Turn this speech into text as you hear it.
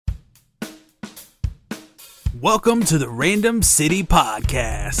Welcome to the Random City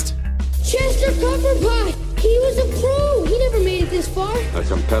Podcast. Chester Pepperpot! He was a pro! He never made it this far. A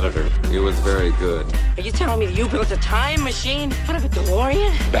competitor. He was very good. Are you telling me that you built a time machine out of a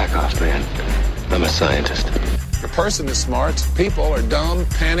DeLorean? Back off, man. I'm a scientist. A person is smart. People are dumb,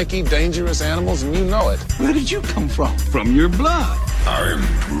 panicky, dangerous animals, and you know it. Where did you come from? From your blood. I'm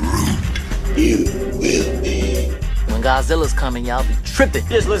Groot. You will be. When Godzilla's coming, y'all be tripping.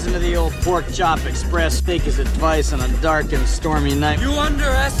 Just listen to the old Pork Chop Express speak his advice on a dark and stormy night. You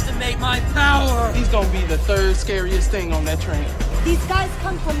underestimate my power! He's gonna be the third scariest thing on that train. These guys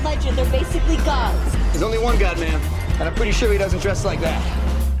come from legend. They're basically gods. There's only one god, man. And I'm pretty sure he doesn't dress like that.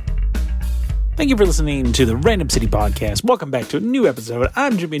 Thank you for listening to the Random City Podcast. Welcome back to a new episode.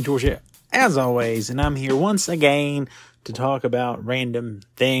 I'm Jimmy Torsia, as always, and I'm here once again to talk about random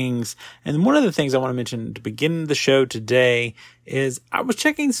things. And one of the things I want to mention to begin the show today is I was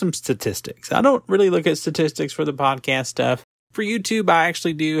checking some statistics. I don't really look at statistics for the podcast stuff. For YouTube, I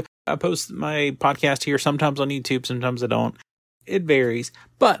actually do. I post my podcast here sometimes on YouTube, sometimes I don't. It varies.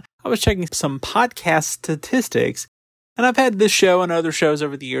 But I was checking some podcast statistics, and I've had this show and other shows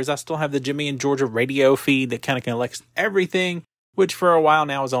over the years. I still have the Jimmy and Georgia radio feed that kind of collects everything, which for a while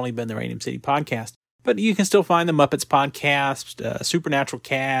now has only been the Random City Podcast. But you can still find the Muppets Podcast, Supernatural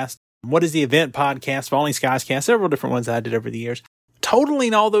Cast, What is the Event Podcast, Falling Skies Cast, several different ones that I did over the years.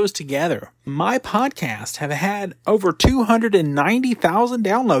 Totaling all those together, my podcasts have had over 290,000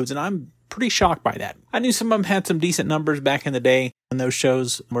 downloads, and I'm pretty shocked by that. I knew some of them had some decent numbers back in the day when those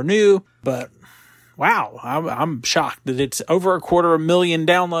shows were new, but wow, I'm shocked that it's over 250,000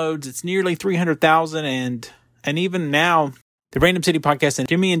 downloads. It's nearly 300,000, and even now, the Random City Podcast and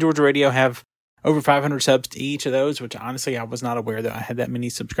Jimmy and Georgia Radio have over 500 subs to each of those, which honestly, I was not aware that I had that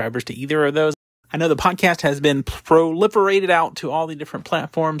many subscribers to either of those. I know the podcast has been proliferated out to all the different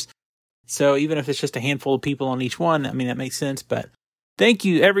platforms. So even if it's just a handful of people on each one, I mean, that makes sense. But thank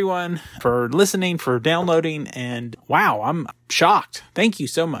you, everyone, for listening, for downloading. And wow, I'm shocked. Thank you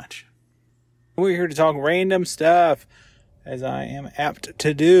so much. We're here to talk random stuff, as I am apt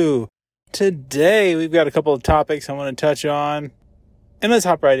to do. Today, we've got a couple of topics I want to touch on. And let's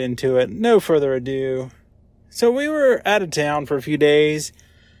hop right into it. No further ado. So we were out of town for a few days,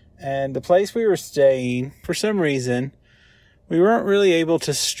 and the place we were staying, for some reason, we weren't really able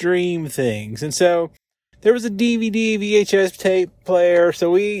to stream things. And so there was a DVD, VHS tape player. So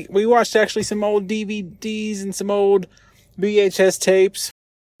we watched actually some old DVDs and some old VHS tapes.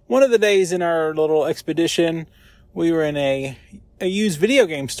 One of the days in our little expedition, we were in a used video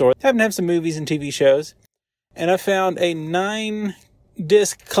game store. Happened to have some movies and TV shows. And I found a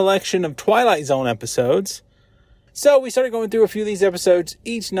 9-disc collection of Twilight Zone episodes. So we started going through a few of these episodes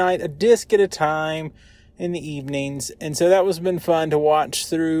each night, a disc at a time in the evenings. And so that was been fun to watch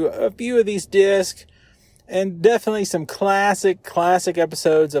through a few of these discs, and definitely some classic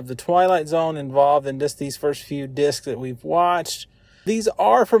episodes of the Twilight Zone involved in just these first few discs that we've watched. These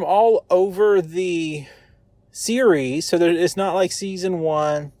are from all over the series. So it's not like season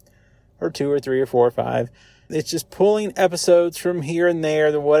 1 or 2 or 3 or 4 or 5. It's just pulling episodes from here and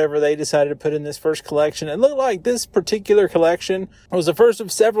there, whatever they decided to put in this first collection. It looked like this particular collection was the first of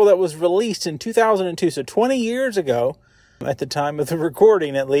several that was released in 2002, so 20 years ago, at the time of the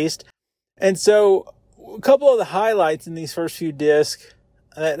recording at least. And so a couple of the highlights in these first few discs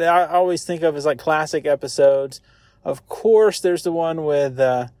that I always think of as like classic episodes. Of course, there's the one with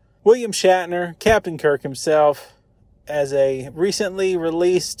William Shatner, Captain Kirk himself, as a recently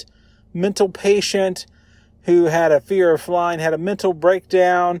released mental patient who had a fear of flying, had a mental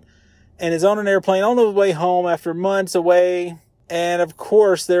breakdown, and is on an airplane on the way home after months away. And of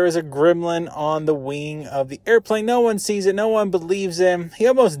course, there is a gremlin on the wing of the airplane. No one sees it. No one believes him. He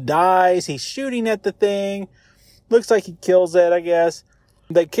almost dies. He's shooting at the thing. Looks like he kills it, I guess.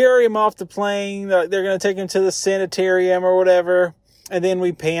 They carry him off the plane. They're going to take him to the sanitarium or whatever. And then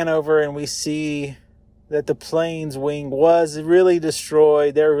we pan over and we see that the plane's wing was really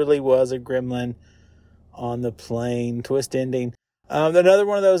destroyed. There really was a gremlin on the plane. Twist ending. Another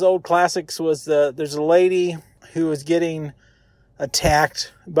one of those old classics was there's a lady who was getting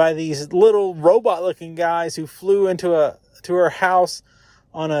attacked by these little robot-looking guys who flew to her house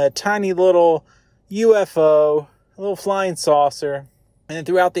on a tiny little UFO, a little flying saucer. And then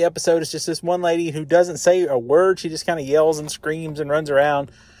throughout the episode, it's just this one lady who doesn't say a word. She just kind of yells and screams and runs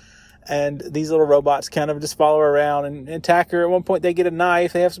around. And these little robots kind of just follow her around and attack her. At one point, they get a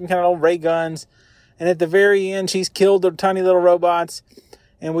knife. They have some kind of old ray guns. And at the very end, she's killed the tiny little robots.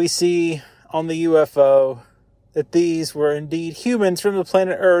 And we see on the UFO that these were indeed humans from the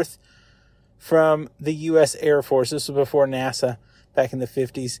planet Earth from the U.S. Air Force. This was before NASA, back in the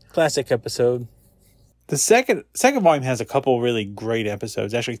 50s. Classic episode. The second volume has a couple really great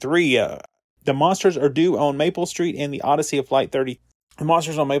episodes. Actually, 3. The Monsters Are Due on Maple Street and The Odyssey of Flight 30. The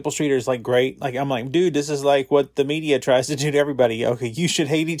Monsters on Maple Street is like great. Like, I'm like, dude, this is like what the media tries to do to everybody. Okay, you should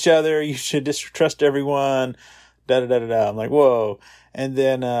hate each other. You should distrust everyone. I'm like, whoa. And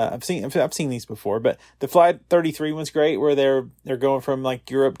then I've seen these before, but the Flight 33 one's great, where they're going from like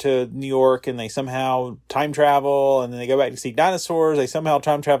Europe to New York, and they somehow time travel, and then they go back to see dinosaurs. They somehow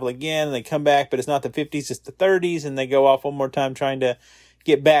time travel again, and they come back, but it's not the 50s, it's the 30s, and they go off one more time trying to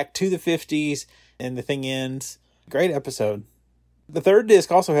get back to the 50s, and the thing ends. Great episode. The third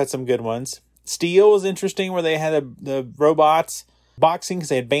disc also had some good ones. Steel was interesting, where they had the robots boxing because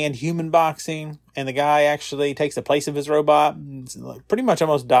they had banned human boxing, and the guy actually takes the place of his robot, pretty much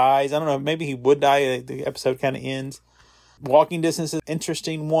almost dies. I don't know, maybe he would die. The episode kind of ends. Walking Distance is an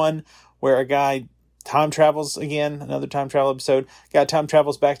interesting one, where a guy time travels again, another time travel episode. Guy time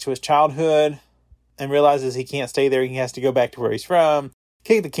travels back to his childhood and realizes he can't stay there. He has to go back to where he's from.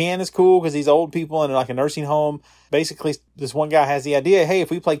 Kick the Can is cool because these old people in like a nursing home. Basically, this one guy has the idea, hey,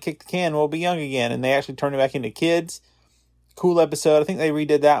 if we play Kick the Can, we'll be young again. And they actually turn it back into kids. Cool episode. I think they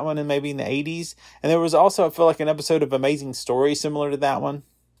redid that one maybe in the 80s. And there was also, I feel like, an episode of Amazing Story similar to that one.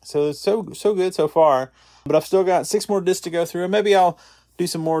 So it's so good so far. But I've still got 6 more discs to go through. And maybe I'll do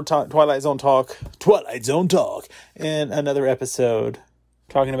some more Twilight Zone talk in another episode,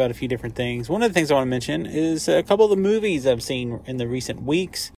 talking about a few different things. One of the things I want to mention is a couple of the movies I've seen in the recent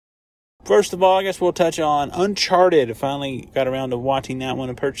weeks. First of all, I guess we'll touch on Uncharted. I finally got around to watching that one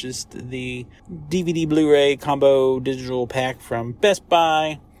and purchased the DVD Blu-ray combo digital pack from Best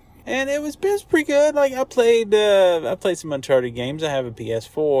Buy. And it was pretty good. Like, I played some Uncharted games. I have a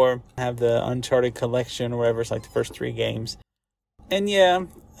PS4. I have the Uncharted collection or whatever. It's like the first 3 games. And yeah,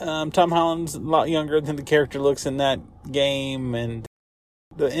 Tom Holland's a lot younger than the character looks in that game. And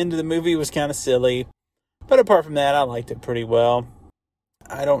the end of the movie was kind of silly. But apart from that, I liked it pretty well.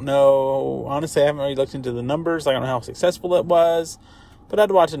 I don't know. Honestly, I haven't really looked into the numbers. I don't know how successful it was. But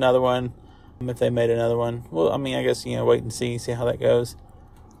I'd watch another one if they made another one. Well, I mean, I guess, wait and see how that goes.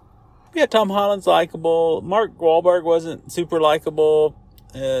 Yeah, Tom Holland's likable. Mark Wahlberg wasn't super likable.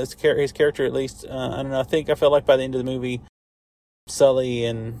 His character, at least. I don't know. I felt like by the end of the movie, Sully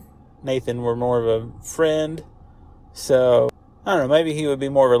and Nathan were more of a friend. So, I don't know. Maybe he would be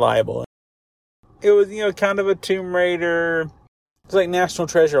more reliable. It was, kind of a Tomb Raider. It was like National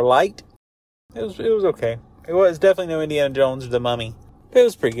Treasure Light. It was okay. It was definitely no Indiana Jones or The Mummy. But it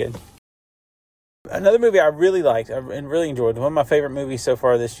was pretty good. Another movie I really liked and really enjoyed, one of my favorite movies so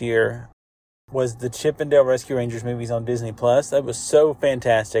far this year, was the Chip and Dale Rescue Rangers movies on Disney+. That was so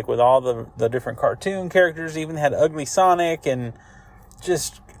fantastic with all the different cartoon characters. Even had Ugly Sonic and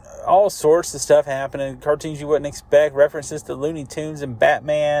just all sorts of stuff happening. Cartoons you wouldn't expect, references to Looney Tunes and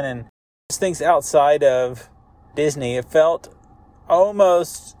Batman and just things outside of Disney. It felt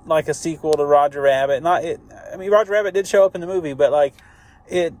almost like a sequel to Roger Rabbit. Roger Rabbit did show up in the movie, but like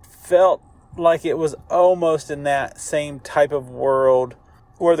it felt like it was almost in that same type of world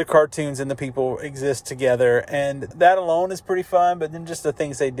where the cartoons and the people exist together. And that alone is pretty fun, but then just the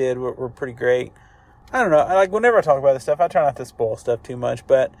things they did were pretty great. I don't know. Whenever I talk about this stuff, I try not to spoil stuff too much,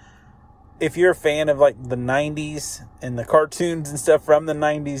 but if you're a fan of like the 90s and the cartoons and stuff from the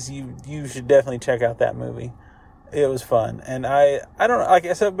 90s, you should definitely check out that movie. It was fun. And I don't know, like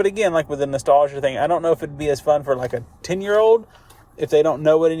I said, but again, like with the nostalgia thing, I don't know if it'd be as fun for like a 10-year-old if they don't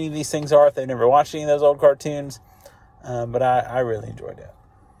know what any of these things are, if they've never watched any of those old cartoons. But I really enjoyed it.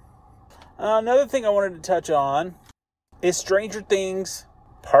 Another thing I wanted to touch on is Stranger Things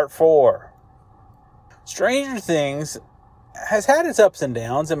Part 4. Stranger Things has had its ups and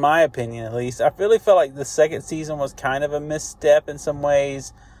downs, in my opinion at least. I really felt like the second season was kind of a misstep in some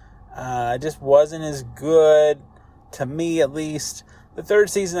ways. It just wasn't as good, to me at least. The third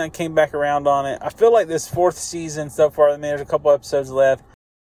season, I came back around on it. I feel like this fourth season so far, there's a couple episodes left,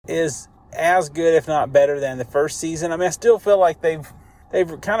 is as good, if not better, than the first season. I still feel like they've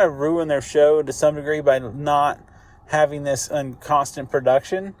kind of ruined their show to some degree by not having this constant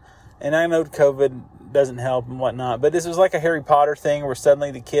production. And I know COVID doesn't help and whatnot, but this was like a Harry Potter thing where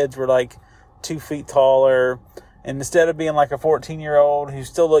suddenly the kids were like 2 feet taller. And instead of being like a 14-year-old who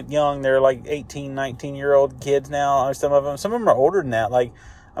still looked young, they're like 18, 19-year-old kids now. Or some of them are older than that. Like,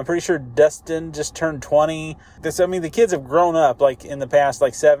 I'm pretty sure Dustin just turned 20. The kids have grown up like in the past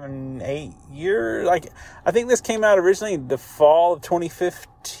like 7-8 years. Like, I think this came out originally the fall of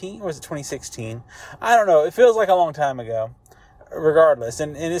 2015. Or was it 2016? I don't know. It feels like a long time ago. Regardless.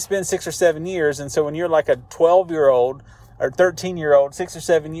 And it's been 6 or 7 years. And so when you're like a 12-year-old or 13-year-old, 6 or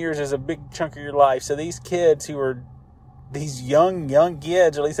 7 years is a big chunk of your life. So these kids who are these young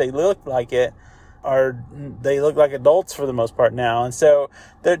kids, at least they look like it, they look like adults for the most part now. And so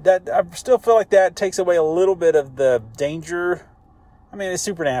that I still feel like that takes away a little bit of the danger. I mean, it's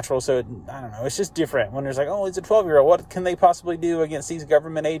supernatural, so I don't know. It's just different when there's like, oh, it's a 12-year-old. What can they possibly do against these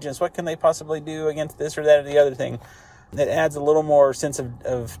government agents? What can they possibly do against this or that or the other thing? It adds a little more sense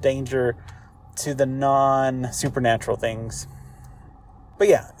of danger to the non-supernatural things. But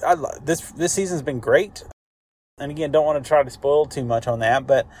yeah, this season's been great. And again, don't want to try to spoil too much on that,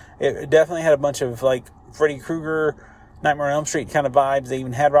 but it definitely had a bunch of like Freddy Krueger, Nightmare on Elm Street kind of vibes. They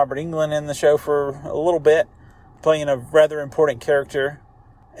even had Robert Englund in the show for a little bit, playing a rather important character.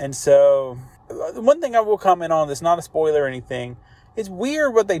 And so, one thing I will comment on that's not a spoiler or anything, it's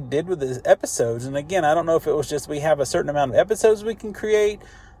weird what they did with the episodes. And again, I don't know if it was just we have a certain amount of episodes we can create,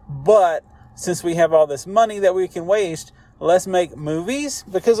 but since we have all this money that we can waste, let's make movies.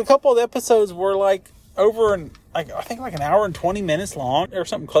 Because a couple of the episodes were like over I think like an hour and 20 minutes long or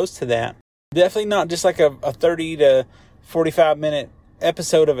something close to that. Definitely not just like a 30 to 45 minute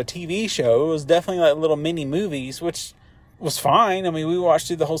episode of a TV show. It was definitely like little mini movies, which was fine. I mean, we watched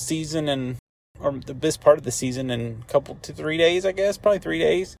through the whole season or the best part of the season in a couple to 3 days, I guess, probably 3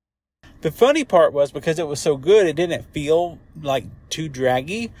 days. The funny part was because it was so good, it didn't feel like too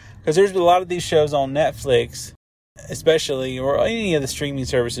draggy. Because there's a lot of these shows on Netflix, especially, or any of the streaming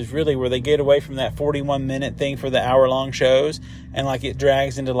services really, where they get away from that 41-minute thing for the hour-long shows, and like it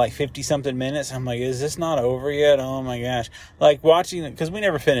drags into like 50-something minutes. I'm like, is this not over yet? Oh my gosh. Like watching, because we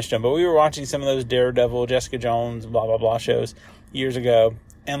never finished them, but we were watching some of those Daredevil, Jessica Jones, blah, blah, blah shows years ago,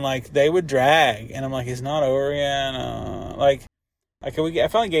 and like they would drag, and I'm like, it's not over yet. I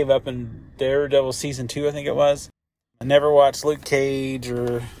finally gave up in Daredevil season 2, I think it was. I never watched Luke Cage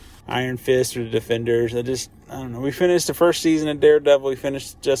or Iron Fist or The Defenders. I don't know. We finished the first season of Daredevil. We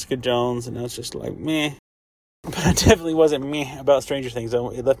finished Jessica Jones, and I was just like, meh. But I definitely wasn't meh about Stranger Things. It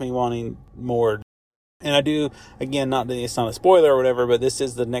left me wanting more. And I do, again, not that it's not a spoiler or whatever, but this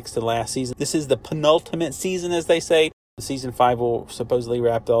is the next to last season. This is the penultimate season, as they say. Season 5 will supposedly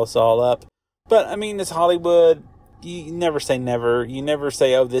wrap us all up. But, I mean, it's Hollywood. You never say never. You never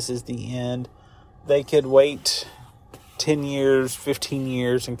say, oh, this is the end. They could wait 10 years, 15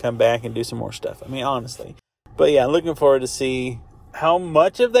 years and come back and do some more stuff. I mean, honestly. But yeah, looking forward to see how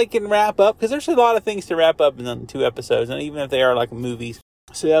much of they can wrap up, because there's a lot of things to wrap up in the 2 episodes, and even if they are like movies.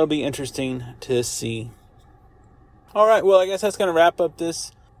 So that'll be interesting to see. All right, well, I guess that's going to wrap up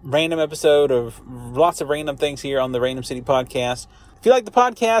this random episode of lots of random things here on the Random City Podcast. If you like the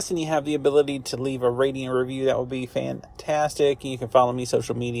podcast and you have the ability to leave a rating and review, that would be fantastic. You can follow me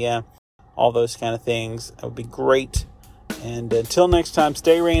social media, all those kind of things. That would be great. And until next time,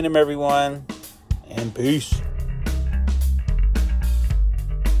 stay random, everyone, and peace.